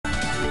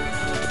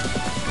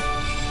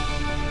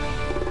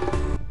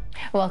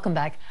Welcome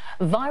back.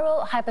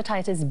 Viral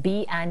hepatitis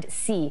B and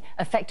C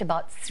affect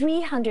about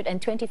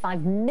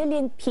 325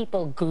 million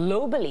people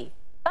globally,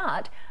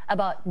 but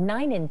about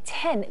 9 in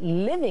 10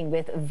 living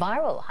with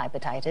viral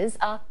hepatitis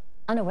are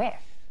unaware.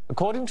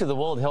 According to the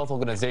World Health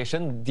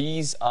Organization,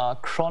 these are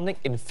chronic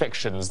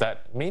infections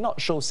that may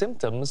not show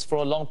symptoms for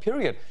a long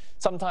period,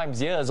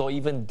 sometimes years or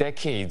even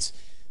decades.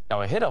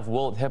 Now, ahead of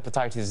World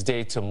Hepatitis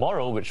Day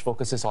tomorrow, which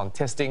focuses on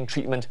testing,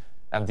 treatment,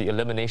 and the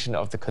elimination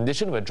of the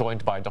condition, we're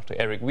joined by Dr.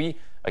 Eric Wee,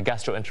 a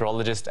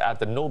gastroenterologist at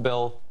the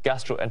Nobel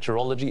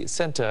Gastroenterology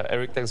Center.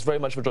 Eric, thanks very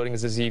much for joining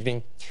us this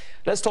evening.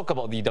 Let's talk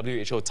about the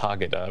WHO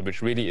target,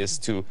 which really is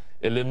to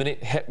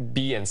eliminate Hep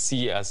B and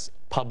C as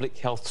public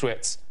health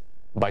threats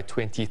by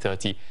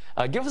 2030.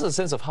 Give us a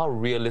sense of how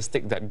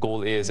realistic that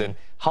goal is and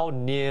how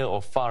near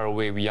or far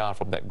away we are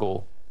from that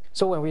goal.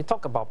 So when we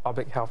talk about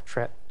public health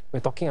threat, we're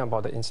talking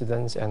about the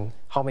incidence and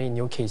how many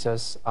new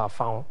cases are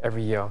found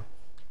every year.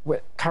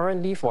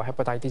 Currently, for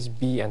hepatitis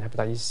B and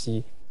hepatitis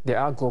C, there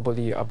are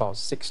globally about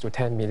 6 to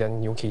 10 million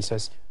new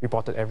cases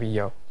reported every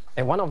year.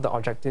 And one of the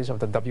objectives of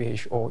the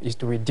WHO is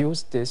to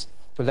reduce this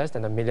to less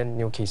than 1 million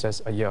new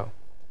cases a year.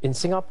 In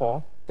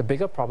Singapore, the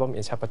bigger problem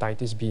is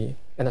hepatitis B,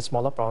 and the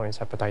smaller problem is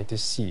hepatitis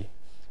C.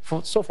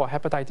 So for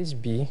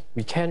hepatitis B,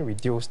 we can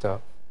reduce the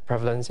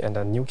prevalence and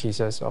the new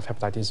cases of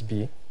hepatitis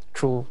B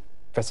through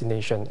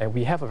vaccination. And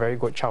we have a very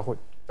good childhood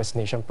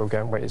vaccination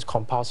program where it's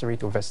compulsory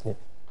to vaccinate.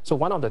 So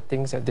one of the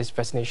things that this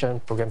vaccination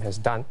program has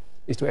done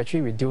is to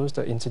actually reduce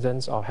the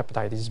incidence of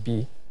hepatitis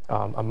B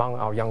among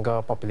our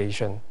younger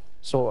population.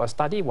 So a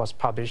study was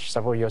published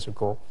several years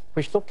ago,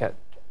 which looked at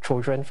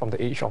children from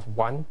the age of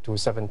 1 to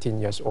 17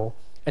 years old.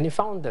 And it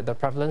found that the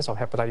prevalence of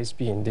hepatitis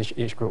B in this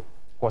age group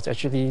was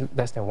actually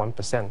less than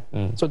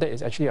 1%. So that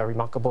is actually a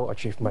remarkable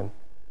achievement.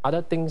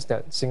 Other things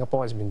that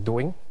Singapore has been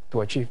doing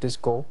to achieve this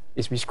goal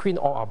is we screen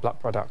all our blood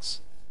products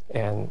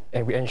and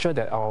we ensure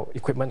that our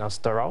equipment are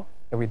sterile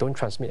and we don't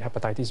transmit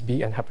hepatitis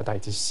B and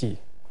hepatitis C.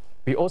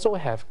 We also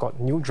have got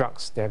new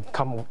drugs that have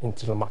come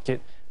into the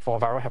market for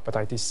viral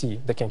hepatitis C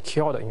that can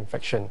cure the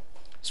infection.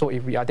 So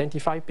if we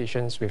identify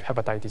patients with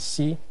hepatitis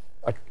C,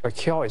 a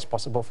cure is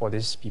possible for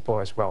these people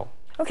as well.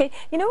 Okay,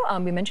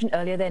 we mentioned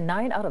earlier that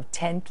 9 out of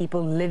 10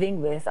 people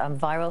living with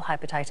viral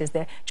hepatitis,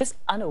 they're just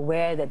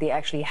unaware that they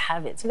actually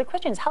have it. So the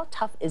question is, how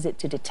tough is it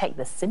to detect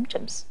the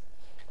symptoms?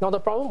 Now, the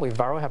problem with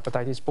viral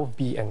hepatitis, both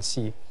B and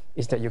C,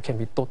 is that you can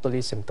be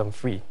totally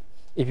symptom-free.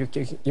 If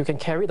you can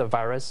carry the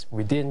virus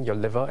within your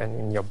liver and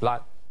in your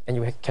blood, and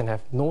you can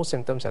have no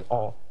symptoms at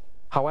all.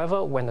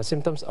 However, when the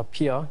symptoms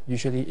appear,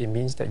 usually it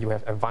means that you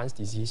have advanced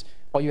disease,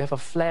 or you have a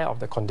flare of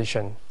the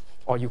condition,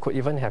 or you could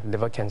even have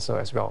liver cancer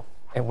as well.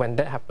 And when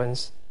that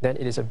happens, then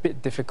it is a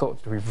bit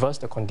difficult to reverse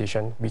the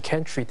condition. We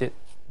can treat it,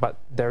 but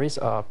there is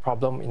a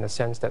problem in the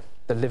sense that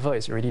the liver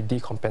is already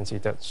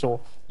decompensated. So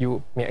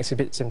you may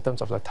exhibit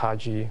symptoms of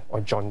lethargy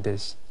or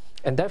jaundice.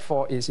 And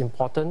therefore, it's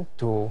important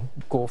to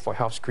go for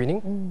health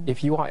screening.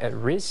 If you are at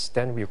risk,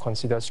 then we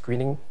consider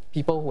screening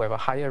people who have a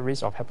higher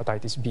risk of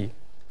hepatitis B.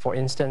 For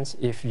instance,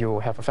 if you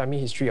have a family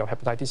history of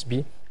hepatitis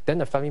B, then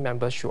the family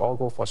members should all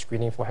go for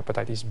screening for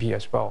hepatitis B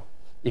as well.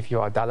 If you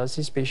are a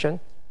dialysis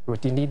patient,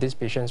 routinely these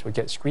patients will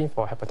get screened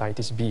for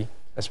hepatitis B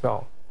as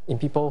well. In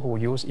people who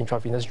use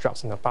intravenous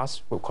drugs in the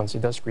past, we'll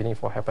consider screening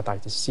for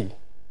hepatitis C.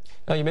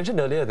 Now, you mentioned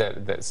earlier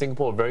that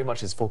Singapore very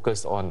much is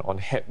focused on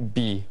Hep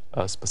B,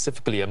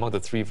 specifically among the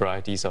 3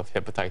 varieties of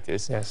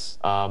hepatitis. Yes.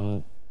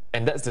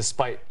 And that's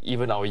despite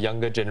even our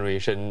younger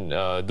generation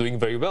doing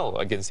very well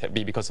against Hep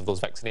B because of those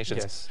vaccinations.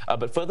 Yes.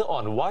 But further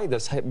on, why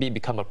does Hep B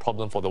become a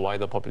problem for the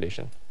wider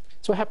population?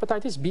 So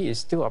hepatitis B is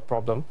still a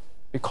problem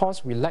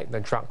because we lack the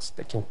drugs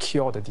that can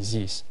cure the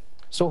disease.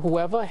 So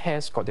whoever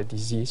has got the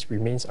disease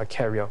remains a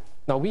carrier.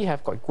 Now, we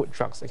have got good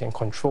drugs that can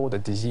control the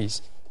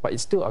disease, but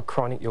it's still a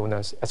chronic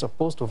illness, as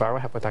opposed to viral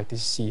hepatitis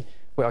C,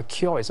 where a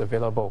cure is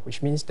available,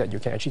 which means that you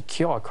can actually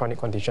cure a chronic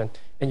condition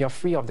and you're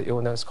free of the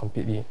illness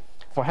completely.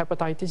 For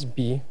hepatitis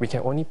B, we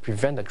can only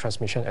prevent the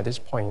transmission at this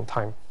point in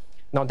time.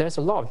 Now, there's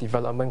a lot of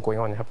development going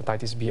on in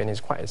hepatitis B, and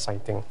it's quite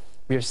exciting.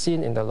 We have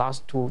seen in the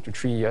last 2 to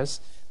 3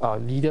 years,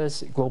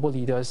 global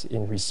leaders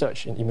in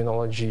research, in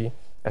immunology,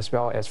 as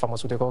well as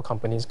pharmaceutical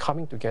companies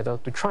coming together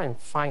to try and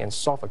find and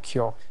solve a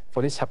cure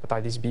for this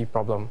hepatitis B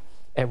problem.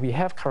 And we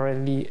have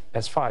currently,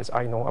 as far as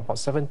I know, about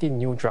 17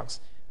 new drugs.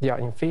 They are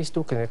in phase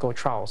 2 clinical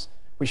trials,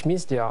 which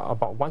means they are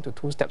about 1 to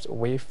 2 steps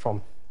away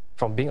from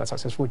being a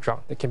successful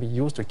drug that can be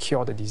used to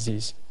cure the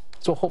disease.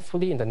 So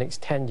hopefully in the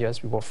next 10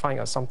 years, we will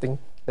find something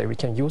that we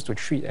can use to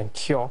treat and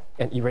cure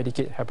and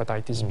eradicate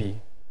hepatitis B.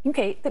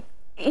 Okay,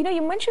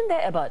 you mentioned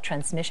there about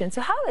transmission.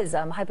 So how is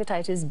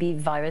hepatitis B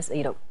virus,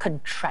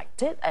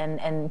 contracted,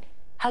 and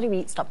how do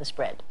we stop the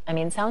spread? I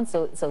mean, it sounds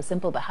so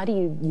simple, but how do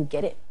you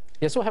get it?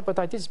 Yeah, so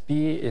hepatitis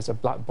B is a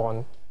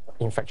blood-borne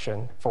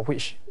infection for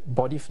which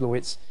body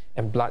fluids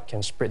and blood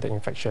can spread the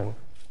infection.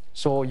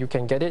 So you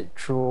can get it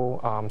through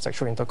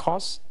sexual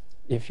intercourse.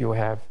 If you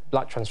have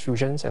blood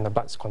transfusions and the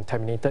blood's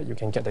contaminated, you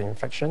can get the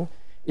infection.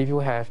 If you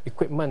have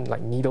equipment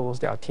like needles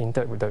that are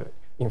tainted with the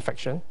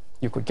infection,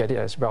 you could get it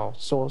as well.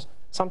 So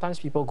Sometimes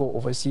people go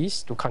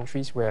overseas to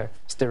countries where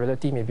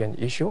sterility may be an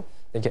issue.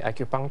 They get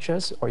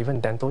acupunctures or even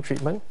dental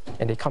treatment,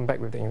 and they come back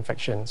with the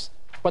infections.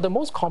 But the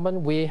most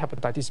common way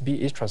hepatitis B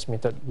is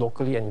transmitted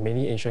locally and in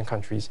many Asian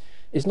countries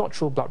is not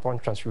through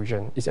bloodborne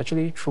transfusion. It's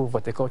actually through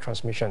vertical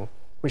transmission,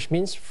 which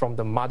means from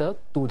the mother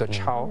to the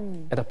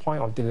child at the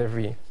point of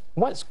delivery.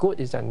 What's good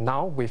is that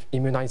now with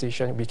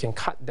immunization, we can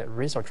cut that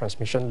risk of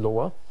transmission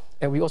lower.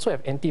 And we also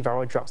have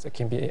antiviral drugs that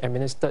can be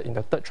administered in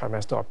the 3rd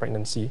trimester of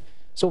pregnancy.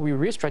 So we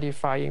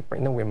re-stratify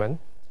pregnant women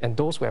and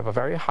those who have a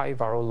very high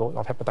viral load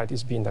of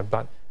hepatitis B in their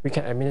blood. We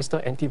can administer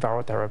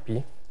antiviral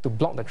therapy to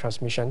block the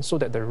transmission so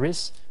that the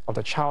risk of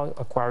the child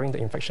acquiring the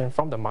infection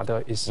from the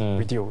mother is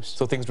reduced.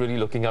 So things really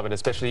looking up, and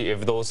especially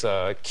if those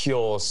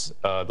cures,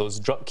 those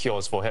drug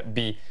cures for Hep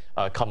B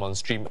come on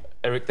stream.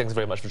 Eric, thanks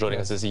very much for joining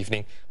us this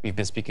evening. We've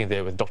been speaking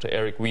there with Dr.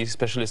 Eric Wee,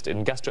 specialist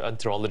in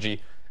gastroenterology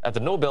at the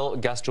Nobel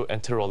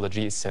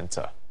Gastroenterology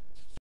Center.